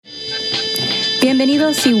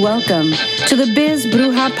Bienvenidos y welcome to the Biz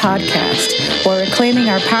Bruja podcast, where we're claiming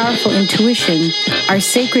our powerful intuition, our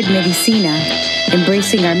sacred medicina,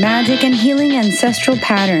 embracing our magic and healing ancestral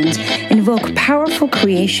patterns, invoke powerful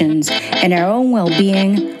creations in our own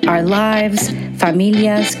well-being, our lives,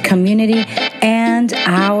 familias, community, and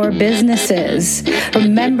our businesses.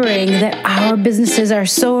 Remembering that our businesses are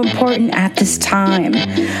so important at this time.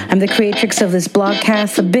 I'm the creatrix of this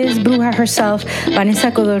blogcast, the Biz Bruja herself, Vanessa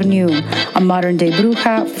Codorniu, a modern-day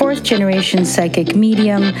bruja, fourth-generation psychic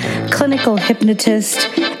medium, clinical hypnotist,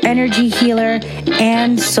 energy healer,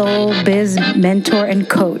 and soul biz mentor and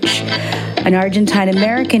coach. An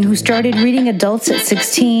Argentine-American who started reading adults at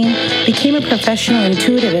 16, became a professional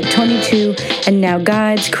intuitive at 22, and now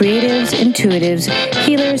guides creatives, intuitives,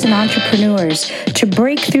 healers, and entrepreneurs to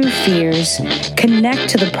break through fears, connect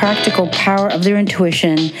to the practical power of their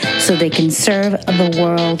intuition so they can serve the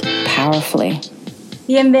world powerfully.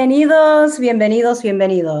 Bienvenidos, bienvenidos,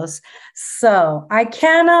 bienvenidos. So I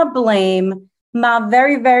cannot blame my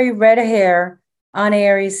very, very red hair on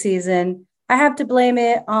Aries season. I have to blame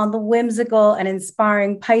it on the whimsical and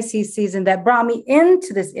inspiring Pisces season that brought me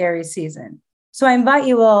into this Aries season. So I invite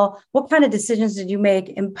you all, what kind of decisions did you make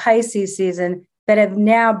in Pisces season that have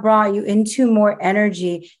now brought you into more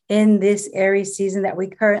energy in this Aries season that we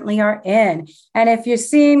currently are in? And if you're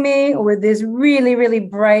seeing me with this really, really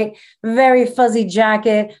bright, very fuzzy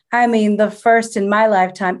jacket, I mean, the first in my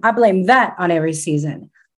lifetime, I blame that on Aries season.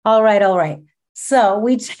 All right. So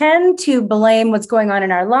we tend to blame what's going on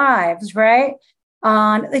in our lives, right?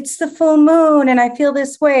 It's the full moon and I feel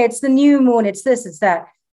this way. It's the new moon. It's this, it's that.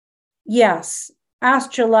 Yes,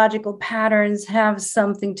 astrological patterns have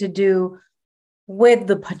something to do with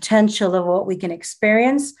the potential of what we can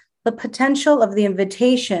experience, the potential of the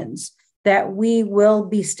invitations that we will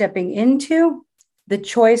be stepping into, the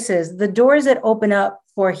choices, the doors that open up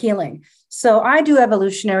for healing. So I do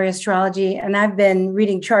evolutionary astrology and I've been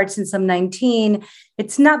reading charts since I'm 19.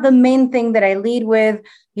 It's not the main thing that I lead with.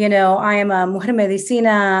 You know, I am a mujer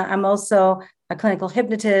medicina. I'm also a clinical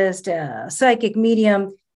hypnotist, a psychic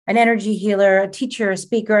medium, an energy healer, a teacher, a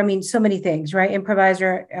speaker. I mean, so many things, right?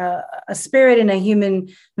 Improviser, a spirit in a human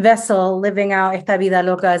vessel living out esta vida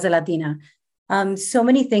loca as a Latina. So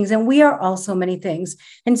many things. And we are also many things.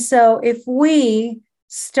 And so if we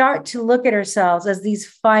start to look at ourselves as these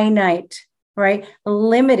finite, right,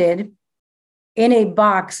 limited in a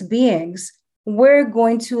box beings, we're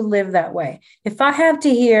going to live that way. If I have to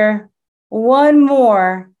hear one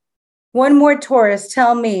more Taurus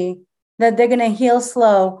tell me that they're going to heal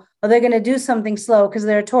slow or they're going to do something slow because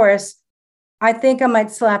they're a Taurus, I think I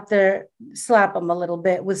might slap them a little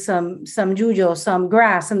bit with some juju, some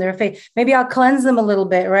grass in their face. Maybe I'll cleanse them a little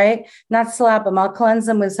bit, right? Not slap them. I'll cleanse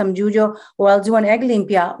them with some juju or I'll do an egg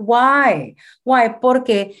limpia. Why?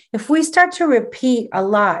 Porque if we start to repeat a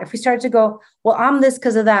lot, if we start to go, well, I'm this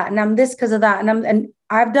because of that, and I'm this because of that, and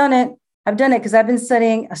I've done it because I've been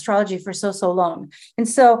studying astrology for so long. And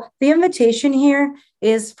so the invitation here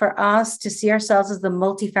is for us to see ourselves as the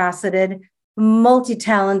multifaceted,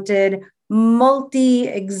 multi-talented,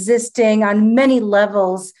 multi-existing on many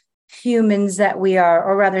levels humans that we are,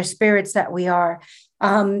 or rather spirits that we are.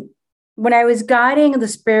 When I was guiding the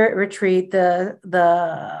spirit retreat, the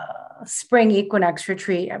spring equinox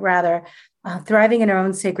retreat, rather, thriving in our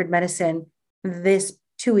own sacred medicine this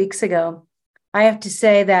 2 weeks ago, I have to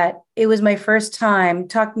say that it was my first time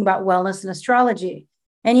talking about wellness and astrology.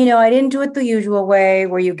 And, you know, I didn't do it the usual way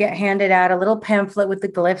where you get handed out a little pamphlet with the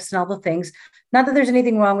glyphs and all the things. Not that there's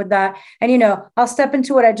anything wrong with that. And, you know, I'll step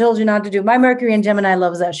into what I told you not to do. My Mercury in Gemini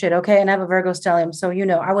loves that shit, okay? And I have a Virgo stellium, so, you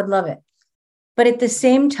know, I would love it. But at the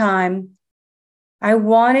same time, I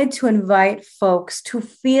wanted to invite folks to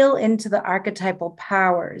feel into the archetypal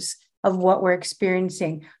powers of what we're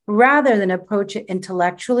experiencing rather than approach it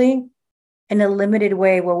intellectually in a limited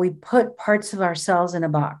way where we put parts of ourselves in a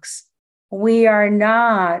box. We are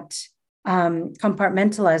not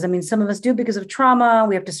compartmentalized. I mean, some of us do because of trauma.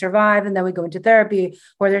 We have to survive, and then we go into therapy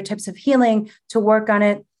or other types of healing to work on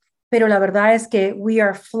it. Pero la verdad es que we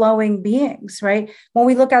are flowing beings, right? When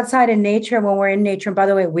we look outside in nature, when we're in nature, and by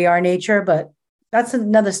the way, we are nature, but that's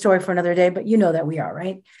another story for another day, but you know that we are,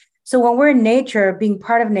 right? So when we're in nature, being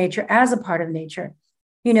part of nature, as a part of nature,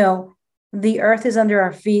 you know, the earth is under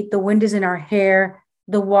our feet, the wind is in our hair,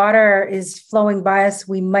 the water is flowing by us.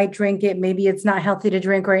 We might drink it. Maybe it's not healthy to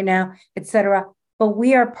drink right now, etc. But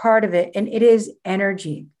we are part of it, and it is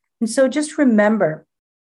energy. And so just remember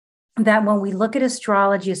that when we look at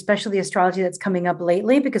astrology, especially astrology that's coming up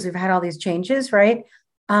lately, because we've had all these changes, right?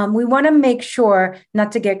 We want to make sure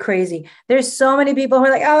not to get crazy. There's so many people who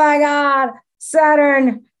are like, oh my God,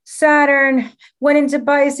 Saturn Saturn went into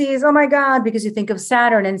Pisces. Oh my God, because you think of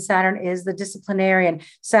Saturn, and Saturn is the disciplinarian.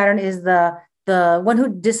 Saturn is the one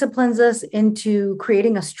who disciplines us into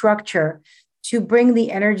creating a structure to bring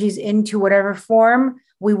the energies into whatever form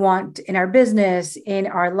we want in our business, in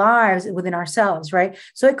our lives, within ourselves, right?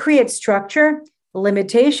 So it creates structure,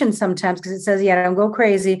 limitation sometimes, because it says, yeah, don't go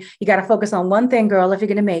crazy. You got to focus on one thing, girl, if you're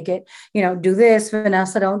going to make it. Do this,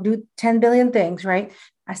 Vanessa, don't do 10 billion things, right?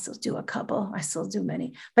 I still do a couple. I still do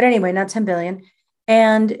many. But anyway, not 10 billion.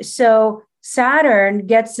 And so Saturn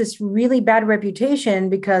gets this really bad reputation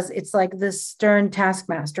because it's like the stern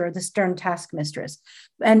taskmaster or the stern taskmistress.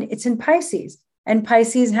 And it's in Pisces. And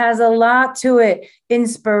Pisces has a lot to it: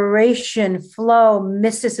 inspiration, flow,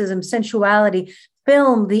 mysticism, sensuality,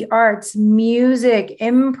 film, the arts, music,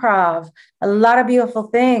 improv, a lot of beautiful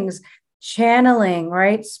things, channeling,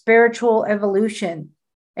 right? Spiritual evolution.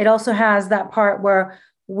 It also has that part where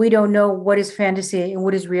we don't know what is fantasy and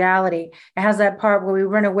what is reality. It has that part where we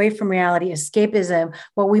run away from reality, escapism,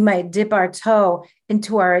 where we might dip our toe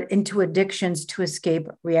into addictions to escape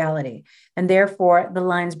reality. And therefore, the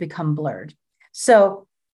lines become blurred. So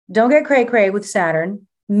don't get cray-cray with Saturn.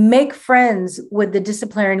 Make friends with the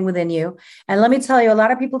disciplinarian within you. And let me tell you, a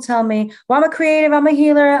lot of people tell me, well, I'm a creative, I'm a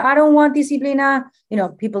healer, I don't want disciplina.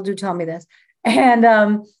 People do tell me this. And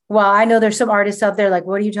well, I know there's some artists out there like,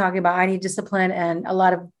 what are you talking about? I need discipline. And a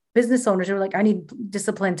lot of business owners are like, I need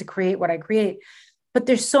discipline to create what I create. But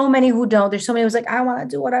there's so many who don't. There's so many who's like, I want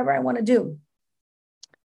to do whatever I want to do.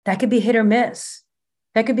 That could be hit or miss.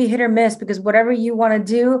 That could be hit or miss, because whatever you want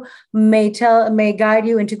to do may guide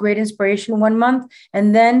you into great inspiration one month.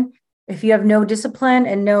 And then if you have no discipline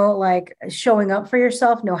and no showing up for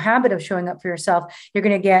yourself, no habit of showing up for yourself, you're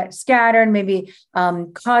going to get scattered, maybe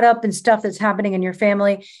caught up in stuff that's happening in your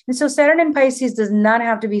family. And so Saturn in Pisces does not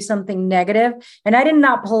have to be something negative. And I did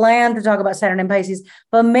not plan to talk about Saturn in Pisces,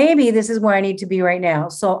 but maybe this is where I need to be right now.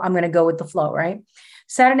 So I'm going to go with the flow, right?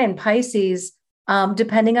 Saturn in Pisces,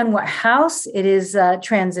 depending on what house it is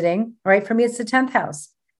transiting, right? For me, it's the 10th house.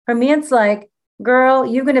 For me, it's like, girl,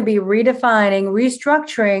 you're going to be redefining,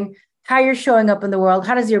 restructuring how you're showing up in the world.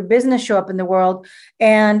 How does your business show up in the world?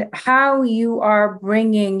 And how you are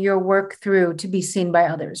bringing your work through to be seen by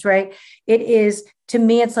others, right? It is, to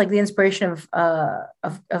me, it's like the inspiration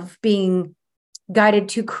of being guided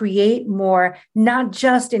to create more, not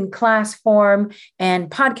just in class form and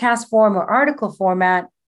podcast form or article format,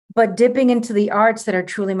 but dipping into the arts that are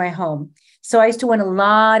truly my home. So I used to win a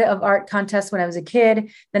lot of art contests when I was a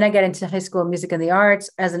kid. Then I got into high school music and the arts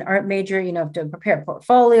as an art major. You have to prepare a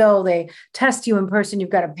portfolio. They test you in person. You've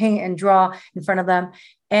got to paint and draw in front of them.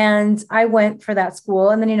 And I went for that school.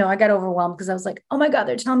 And then, I got overwhelmed because I was like, oh my God,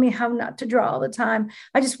 they're telling me how not to draw all the time.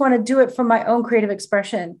 I just want to do it for my own creative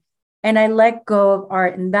expression. And I let go of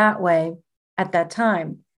art in that way at that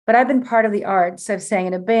time. But I've been part of the arts. I've sang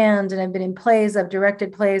in a band and I've been in plays. I've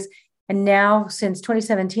directed plays. And now since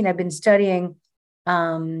 2017, I've been studying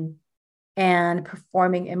and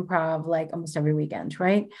performing improv almost every weekend,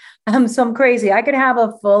 right? So I'm crazy. I could have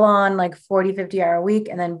a full on 40, 50 hour week,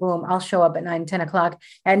 and then boom, I'll show up at 9, 10 o'clock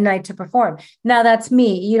at night to perform. Now that's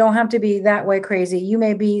me. You don't have to be that way crazy. You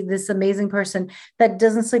may be this amazing person that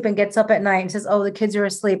doesn't sleep and gets up at night and says, oh, the kids are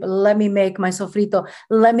asleep. Let me make my sofrito.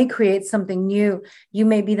 Let me create something new. You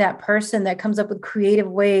may be that person that comes up with creative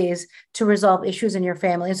ways to resolve issues in your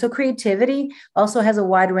family. And so creativity also has a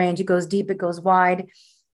wide range. It goes deep, it goes wide.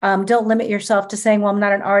 Don't limit yourself to saying, well, I'm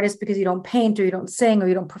not an artist because you don't paint or you don't sing or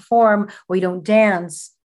you don't perform or you don't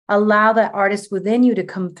dance. Allow that artist within you to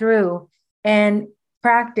come through and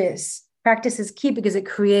practice. Practice is key because it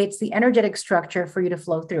creates the energetic structure for you to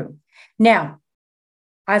flow through. Now,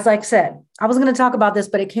 as I said, I was going to talk about this,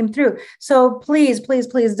 but it came through. So please, please,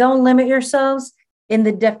 please don't limit yourselves in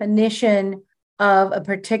the definition of a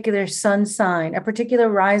particular sun sign, a particular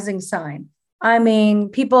rising sign. I mean,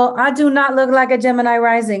 people, I do not look like a Gemini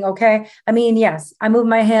rising, okay? I mean, yes, I move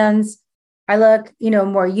my hands. I look,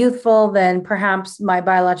 more youthful than perhaps my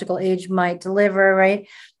biological age might deliver, right?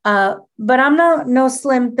 But I'm no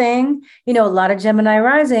slim thing. A lot of Gemini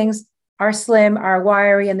risings are slim, are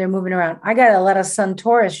wiry, and they're moving around. I got a lot of Sun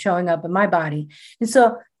Taurus showing up in my body.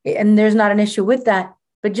 And there's not an issue with that.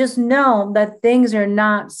 But just know that things are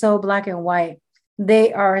not so black and white.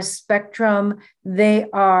 They are a spectrum. They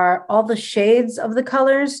are all the shades of the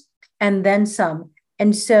colors and then some.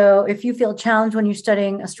 And so if you feel challenged when you're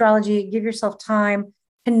studying astrology, give yourself time,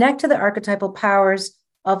 connect to the archetypal powers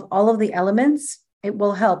of all of the elements. It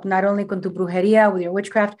will help not only con tu brujeria, with your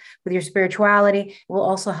witchcraft, with your spirituality. It will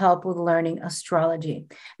also help with learning astrology.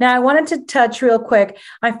 Now, I wanted to touch real quick.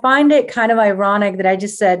 I find it kind of ironic that I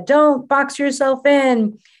just said, don't box yourself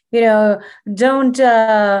in. You know, don't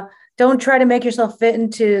uh, don't try to make yourself fit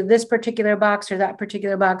into this particular box or that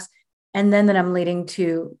particular box. And then I'm leading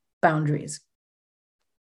to boundaries.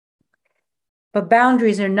 But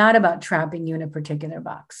boundaries are not about trapping you in a particular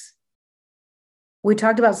box. We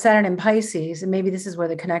talked about Saturn and Pisces, and maybe this is where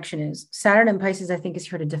the connection is. Saturn and Pisces, I think, is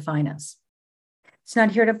here to define us. It's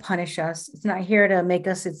not here to punish us. It's not here to make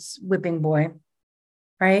us its whipping boy,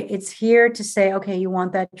 right? It's here to say, okay, you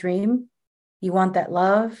want that dream? You want that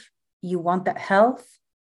love? You want that health?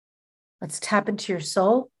 Let's tap into your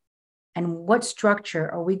soul. And what structure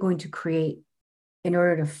are we going to create in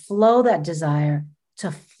order to flow that desire,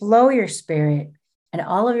 to flow your spirit and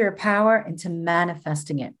all of your power into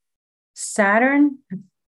manifesting it? Saturn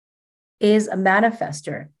is a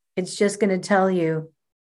manifester. It's just going to tell you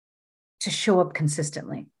to show up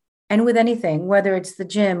consistently. And with anything, whether it's the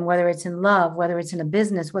gym, whether it's in love, whether it's in a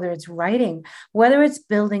business, whether it's writing, whether it's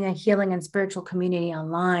building a healing and spiritual community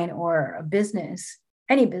online or a business,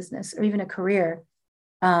 any business, or even a career,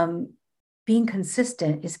 being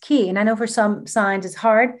consistent is key. And I know for some signs it's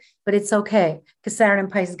hard, but it's okay because Saturn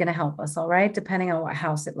and Pisces is going to help us, all right, depending on what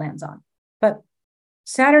house it lands on. But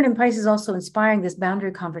Saturn and Pisces is also inspiring this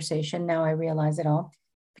boundary conversation. Now I realize it all.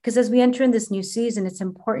 Because as we enter in this new season, it's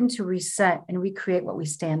important to reset and recreate what we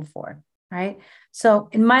stand for, right? So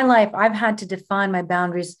in my life, I've had to define my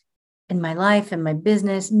boundaries in my life and my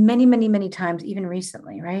business many, many, many times, even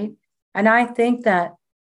recently, right? And I think that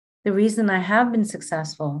the reason I have been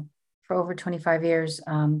successful for over 25 years,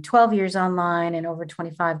 12 years online and over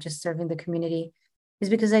 25 just serving the community is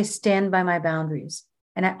because I stand by my boundaries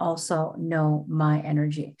and I also know my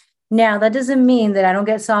energy. Now, that doesn't mean that I don't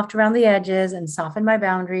get soft around the edges and soften my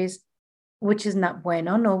boundaries, which is not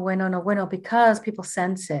bueno, no bueno, no bueno, because people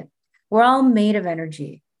sense it. We're all made of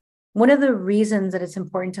energy. One of the reasons that it's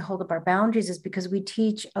important to hold up our boundaries is because we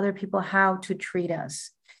teach other people how to treat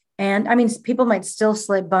us. And I mean, people might still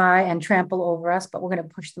slip by and trample over us, but we're going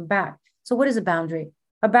to push them back. So what is a boundary?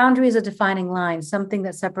 A boundary is a defining line, something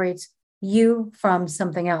that separates you from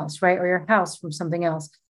something else, right? Or your house from something else,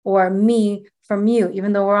 or me from you.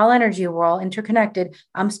 Even though we're all energy, we're all interconnected.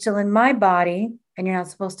 I'm still in my body and you're not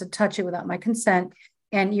supposed to touch it without my consent.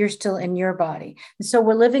 And you're still in your body. And so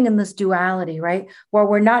we're living in this duality, right? Where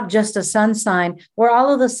we're not just a sun sign, we're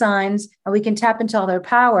all of the signs and we can tap into all their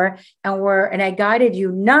power. And I guided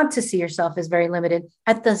you not to see yourself as very limited.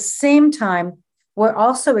 At the same time, we're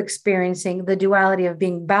also experiencing the duality of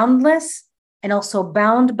being boundless and also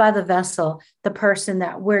bound by the vessel, the person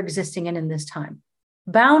that we're existing in this time.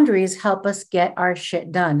 Boundaries help us get our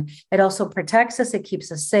shit done. It also protects us. It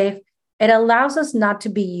keeps us safe. It allows us not to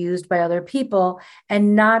be used by other people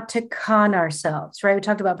and not to con ourselves, right? We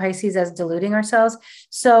talked about Pisces as deluding ourselves.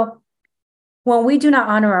 So when we do not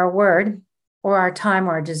honor our word or our time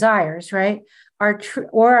or our desires, right? Our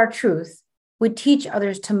truth, we teach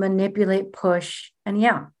others to manipulate, push, and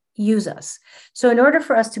use us. So in order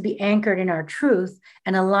for us to be anchored in our truth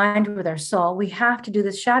and aligned with our soul, we have to do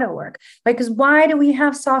this shadow work, right? Because why do we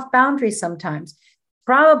have soft boundaries sometimes?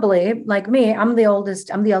 Probably like me, I'm the eldest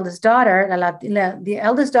daughter, the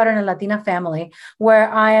eldest daughter in a Latina family,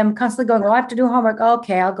 where I am constantly going, oh, I have to do homework.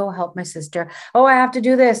 Okay, I'll go help my sister. Oh, I have to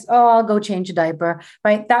do this. Oh, I'll go change a diaper,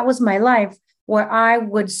 right? That was my life where I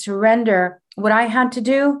would surrender what I had to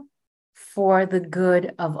do for the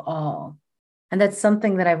good of all. And that's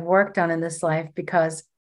something that I've worked on in this life because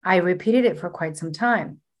I repeated it for quite some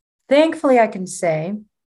time. Thankfully, I can say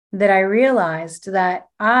that I realized that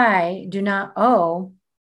I do not owe,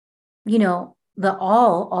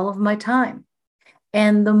 all of my time.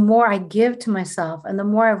 And the more I give to myself and the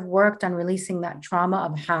more I've worked on releasing that trauma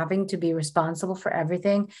of having to be responsible for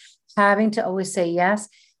everything, having to always say yes.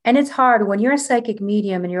 And it's hard when you're a psychic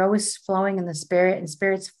medium and you're always flowing in the spirit and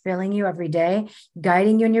spirit's filling you every day,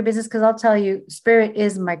 guiding you in your business. Because I'll tell you, spirit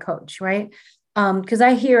is my coach, right? Because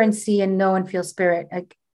I hear and see and know and feel spirit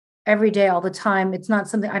like every day, all the time. It's not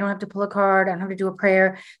something I don't have to pull a card. I don't have to do a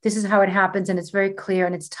prayer. This is how it happens. And it's very clear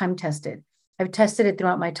and it's time tested. I've tested it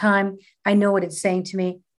throughout my time. I know what it's saying to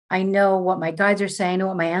me. I know what my guides are saying. I know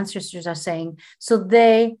what my ancestors are saying. So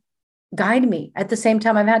they guide me. At the same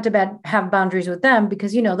time, I've had to have boundaries with them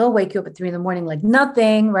because, they'll wake you up at 3 a.m. like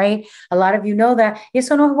nothing, right? A lot of you know that.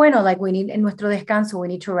 Eso no es bueno. Like we need, en nuestro descanso, we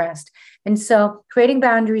need to rest. And so creating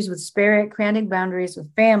boundaries with spirit, creating boundaries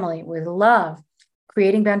with family, with love,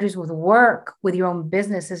 creating boundaries with work, with your own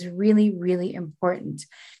business is really, really important.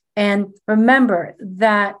 And remember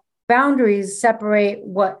that boundaries separate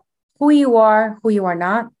who you are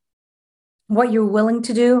not, what you're willing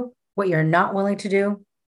to do, what you're not willing to do.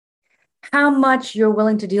 how much you're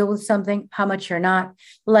willing to deal with something, how much you're not.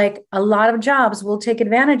 Like a lot of jobs will take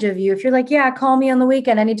advantage of you if you're like, yeah, call me on the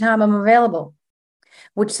weekend anytime I'm available,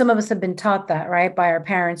 which some of us have been taught that, right, by our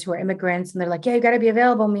parents who are immigrants. And they're like, yeah, you got to be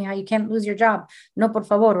available, mija. You can't lose your job. No, por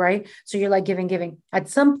favor, right? So you're like giving. At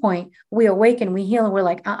some point, we awaken, we heal, and we're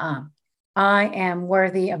like, I am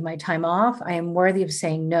worthy of my time off. I am worthy of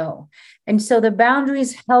saying no. And so the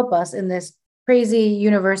boundaries help us in this crazy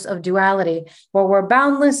universe of duality where we're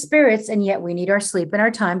boundless spirits, and yet we need our sleep and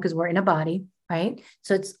our time because we're in a body, right?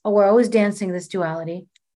 So we're always dancing this duality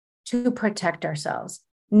to protect ourselves.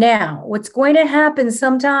 Now, what's going to happen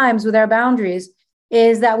sometimes with our boundaries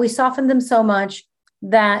is that we soften them so much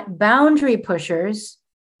that boundary pushers,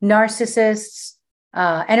 narcissists,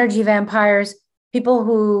 energy vampires, people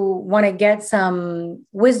who want to get some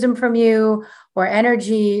wisdom from you or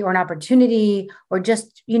energy or an opportunity, or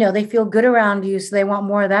just, they feel good around you, so they want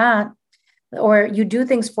more of that. Or you do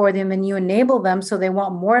things for them and you enable them, so they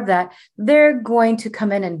want more of that. They're going to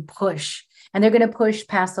come in and push, and they're going to push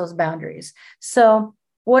past those boundaries. So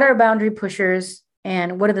what are boundary pushers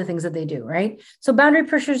and what are the things that they do, right? So boundary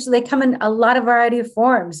pushers, they come in a lot of variety of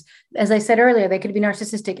forms. As I said earlier, they could be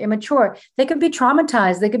narcissistic, immature. They could be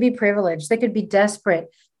traumatized. They could be privileged. They could be desperate.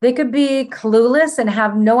 They could be clueless and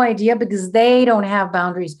have no idea because they don't have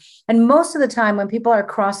boundaries. And most of the time when people are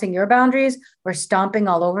crossing your boundaries or stomping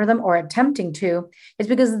all over them or attempting to, it's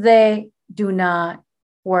because they do not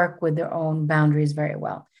work with their own boundaries very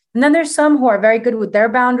well. And then there's some who are very good with their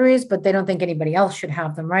boundaries, but they don't think anybody else should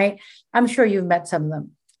have them, right? I'm sure you've met some of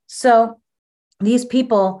them. So these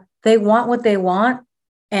people, they want what they want,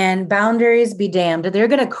 and boundaries be damned. They're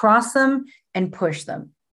going to cross them and push them.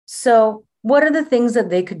 So what are the things that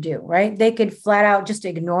they could do, right? They could flat out just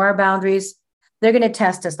ignore our boundaries. They're going to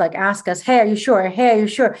test us, like ask us, hey, are you sure? Hey, are you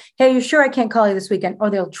sure? Hey, are you sure I can't call you this weekend? Or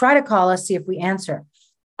they'll try to call us, see if we answer.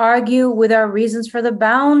 Argue with our reasons for the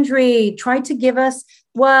boundary. Try to give us,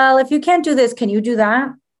 well, if you can't do this, can you do that?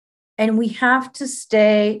 And we have to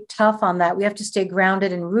stay tough on that. We have to stay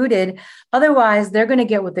grounded and rooted. Otherwise, they're going to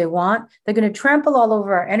get what they want. They're going to trample all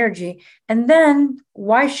over our energy. And then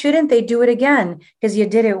why shouldn't they do it again? Because you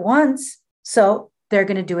did it once. So they're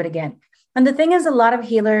going to do it again. And the thing is, a lot of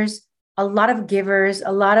healers, a lot of givers,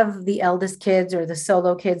 a lot of the eldest kids or the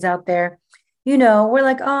solo kids out there, we're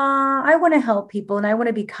like, I want to help people and I want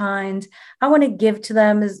to be kind. I want to give to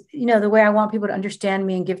them as, the way I want people to understand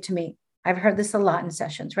me and give to me. I've heard this a lot in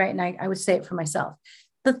sessions, right? And I would say it for myself.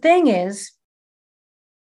 The thing is,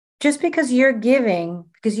 just because you're giving,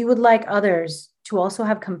 because you would like others to also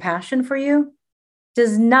have compassion for you,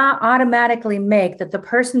 does not automatically make that the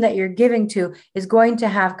person that you're giving to is going to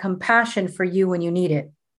have compassion for you when you need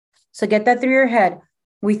it. So get that through your head.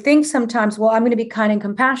 We think sometimes, well, I'm going to be kind and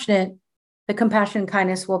compassionate. The compassion and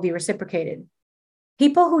kindness will be reciprocated.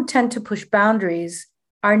 People who tend to push boundaries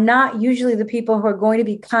are not usually the people who are going to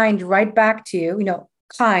be kind right back to you,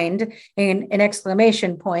 kind in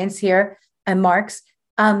exclamation points here and marks,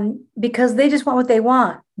 because they just want what they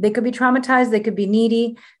want. They could be traumatized. They could be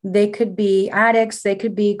needy. They could be addicts. They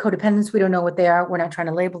could be codependents. We don't know what they are. We're not trying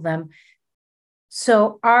to label them.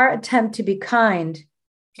 So our attempt to be kind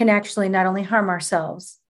can actually not only harm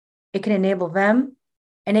ourselves, it can enable them,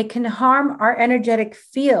 and it can harm our energetic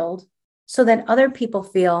field so that other people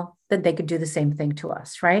feel that they could do the same thing to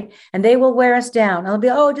us, right? And they will wear us down. And they'll be,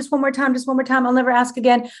 oh, just one more time. I'll never ask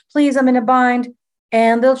again. Please, I'm in a bind.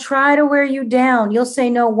 And they'll try to wear you down. You'll say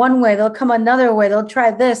no one way. They'll come another way. They'll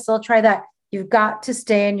try this. They'll try that. You've got to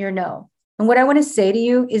stay in your no. And what I want to say to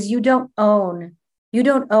you is you don't owe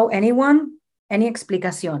anyone any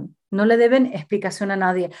explicación. No le deben explicación a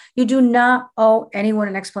nadie. You do not owe anyone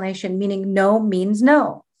an explanation, meaning no means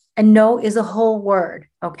no. And no is a whole word,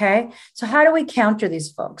 okay? So how do we counter these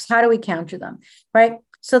folks? How do we counter them, right?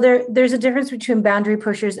 So there's a difference between boundary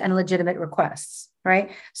pushers and legitimate requests,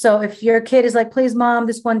 right? So if your kid is like, please, mom,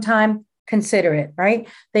 this one time, consider it, right?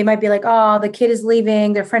 They might be like, oh, the kid is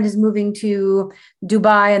leaving, their friend is moving to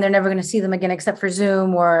Dubai, and they're never going to see them again except for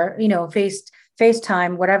Zoom or,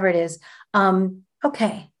 FaceTime, whatever it is.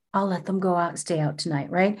 Okay, I'll let them go out and stay out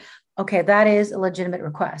tonight, right? Okay, that is a legitimate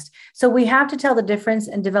request. So we have to tell the difference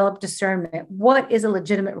and develop discernment. What is a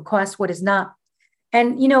legitimate request? What is not?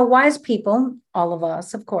 And, wise people, all of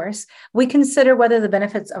us, of course, we consider whether the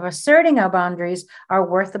benefits of asserting our boundaries are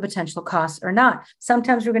worth the potential costs or not.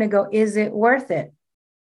 Sometimes we're going to go, is it worth it?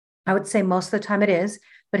 I would say most of the time it is.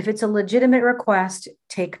 But if it's a legitimate request,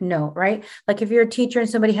 take note, right? Like if you're a teacher and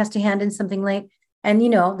somebody has to hand in something late, and,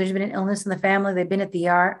 there's been an illness in the family, they've been at the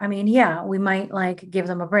ER. I mean, yeah, we might give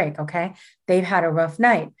them a break, okay? They've had a rough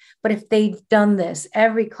night. But if they've done this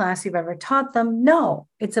every class you've ever taught them, no,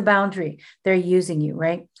 it's a boundary. They're using you,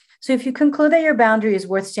 right? So if you conclude that your boundary is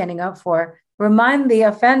worth standing up for, remind the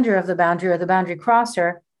offender of the boundary or the boundary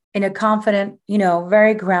crosser in a confident,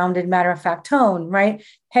 very grounded, matter-of-fact tone, right?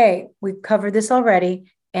 Hey, we've covered this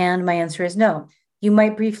already, and my answer is no. You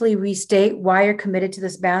might briefly restate why you're committed to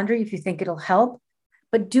this boundary if you think it'll help,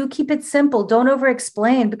 but do keep it simple. Don't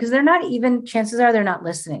over-explain, because chances are they're not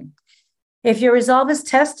listening. If your resolve is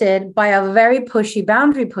tested by a very pushy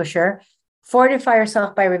boundary pusher, fortify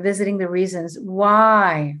yourself by revisiting the reasons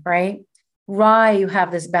why, right? Why you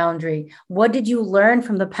have this boundary. What did you learn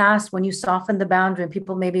from the past when you softened the boundary and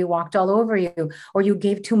people maybe walked all over you, or you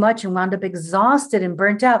gave too much and wound up exhausted and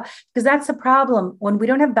burnt out? Because that's the problem. When we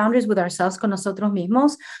don't have boundaries with ourselves, con nosotros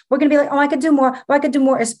mismos, we're going to be like, oh, I could do more. Oh, I could do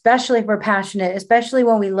more, especially if we're passionate, especially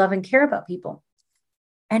when we love and care about people.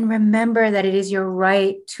 And remember that it is you have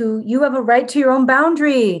a right to your own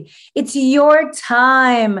boundary. It's your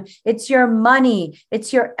time. It's your money.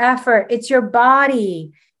 It's your effort. It's your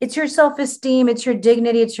body. It's your self-esteem. It's your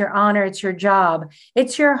dignity. It's your honor. It's your job.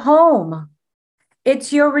 It's your home.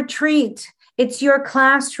 It's your retreat. It's your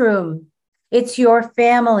classroom. It's your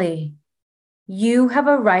family. You have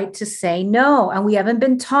a right to say no. And we haven't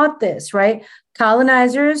been taught this, right?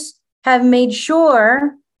 Colonizers have made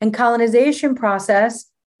sure in colonization process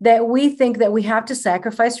that we think that we have to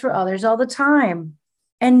sacrifice for others all the time.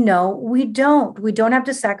 And no, we don't. We don't have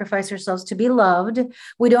to sacrifice ourselves to be loved.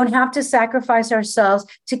 We don't have to sacrifice ourselves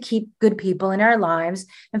to keep good people in our lives.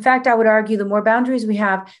 In fact, I would argue the more boundaries we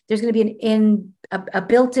have, there's going to be a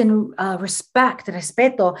built-in respect,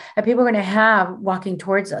 respeto, that people are going to have walking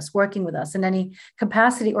towards us, working with us in any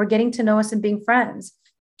capacity, or getting to know us and being friends.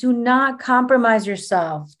 Do not compromise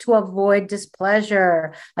yourself to avoid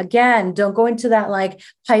displeasure. Again, don't go into that like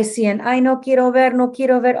Piscean, ay, no quiero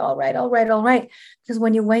ver. All right. Because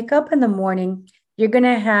when you wake up in the morning, you're going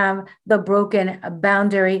to have the broken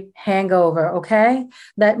boundary hangover, okay?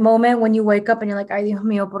 That moment when you wake up and you're like, ay, Dios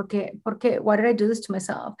mío, ¿por qué? Why did I do this to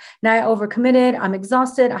myself? Now I overcommitted. I'm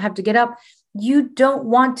exhausted. I have to get up. You don't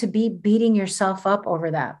want to be beating yourself up over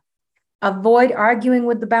that. Avoid arguing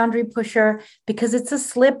with the boundary pusher, because it's a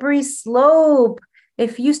slippery slope.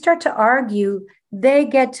 If you start to argue, they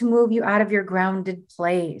get to move you out of your grounded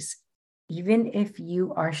place, even if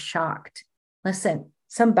you are shocked. Listen,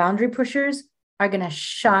 some boundary pushers are going to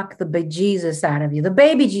shock the bejesus out of you, the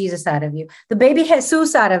baby Jesus out of you, the baby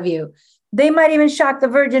Jesus out of you. They might even shock the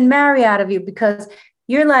Virgin Mary out of you, because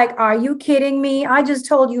you're like, are you kidding me? I just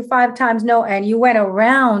told you 5 times no, and you went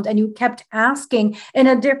around and you kept asking in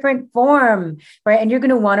a different form, right? And you're going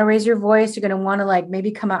to want to raise your voice. You're going to want to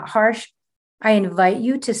maybe come out harsh. I invite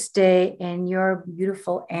you to stay in your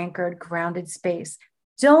beautiful, anchored, grounded space.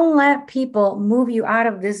 Don't let people move you out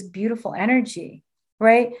of this beautiful energy,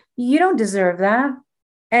 right? You don't deserve that.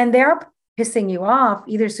 And they're pissing you off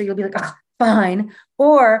either. So you'll be like, oh, fine,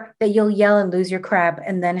 or that you'll yell and lose your crap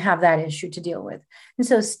and then have that issue to deal with. And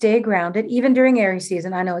so stay grounded, even during Aries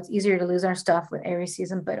season. I know it's easier to lose our stuff with Aries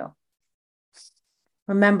season, but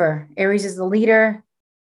remember, Aries is the leader,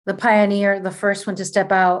 the pioneer, the first one to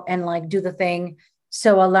step out and do the thing.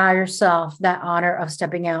 So allow yourself that honor of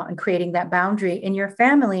stepping out and creating that boundary in your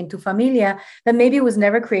family, in tu familia, that maybe was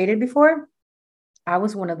never created before. I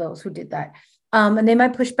was one of those who did that. And they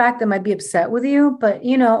might push back, they might be upset with you, but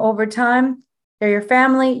over time, they're your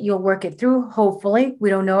family, you'll work it through, hopefully. We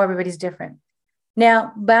don't know, everybody's different.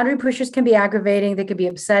 Now, boundary pushers can be aggravating, they could be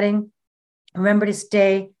upsetting. Remember to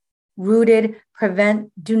stay rooted,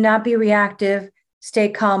 do not be reactive, stay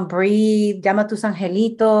calm, breathe, llama a tus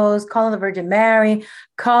angelitos, call on the Virgin Mary,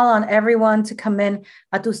 call on everyone to come in,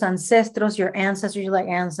 a tus ancestros, your ancestors. You're like,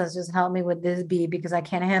 ancestors, help me with this bee because I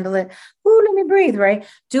can't handle it. Ooh, let me breathe, right?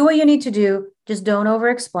 Do what you need to do. Just don't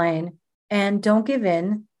over-explain and don't give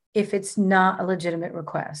in if it's not a legitimate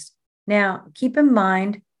request. Now, keep in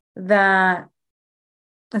mind that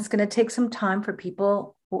it's going to take some time for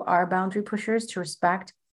people who are boundary pushers to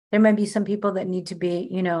respect. There might be some people that need to be,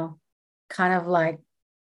 kind of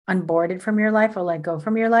unboarded from your life or let go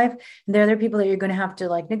from your life. And there are other people that you're going to have to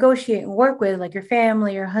negotiate and work with, like your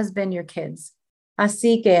family, your husband, your kids.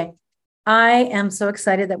 Así que I am so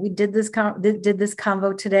excited that we did this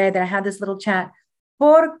convo today, that I had this little chat,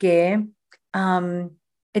 porque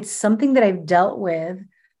it's something that I've dealt with,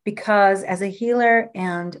 because as a healer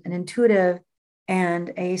and an intuitive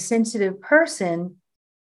and a sensitive person,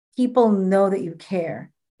 people know that you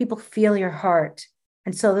care. People feel your heart.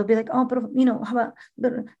 And so they'll be like, oh, but how about,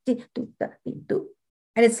 and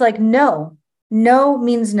it's like, no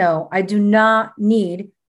means no. I do not need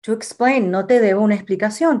to explain. No te debo una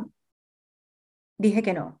explicación. Dije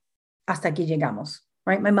que no. Hasta aquí llegamos,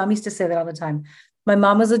 right? My mom used to say that all the time. My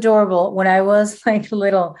mom was adorable. When I was like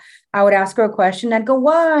little, I would ask her a question. I'd go,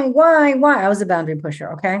 why? I was a boundary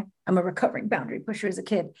pusher. Okay. I'm a recovering boundary pusher as a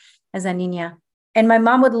kid, as a niña. And my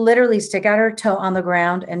mom would literally stick out her toe on the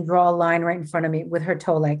ground and draw a line right in front of me with her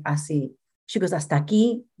toe, like así. She goes, hasta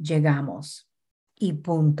aquí llegamos. Y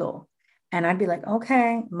punto. And I'd be like,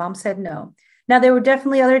 okay. Mom said no. Now, there were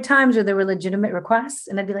definitely other times where there were legitimate requests.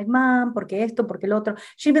 And I'd be like, Mom, ¿por qué esto? ¿Por qué lo otro?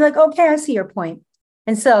 She'd be like, okay, I see your point.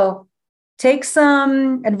 And so take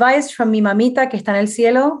some advice from mi mamita que está en el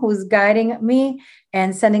cielo, who's guiding me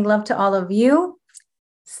and sending love to all of you.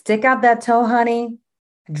 Stick out that toe, honey.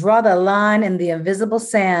 Draw the line in the invisible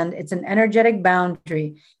sand. It's an energetic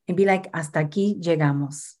boundary. And be like, hasta aquí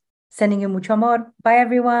llegamos. Sending you mucho amor. Bye,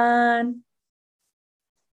 everyone.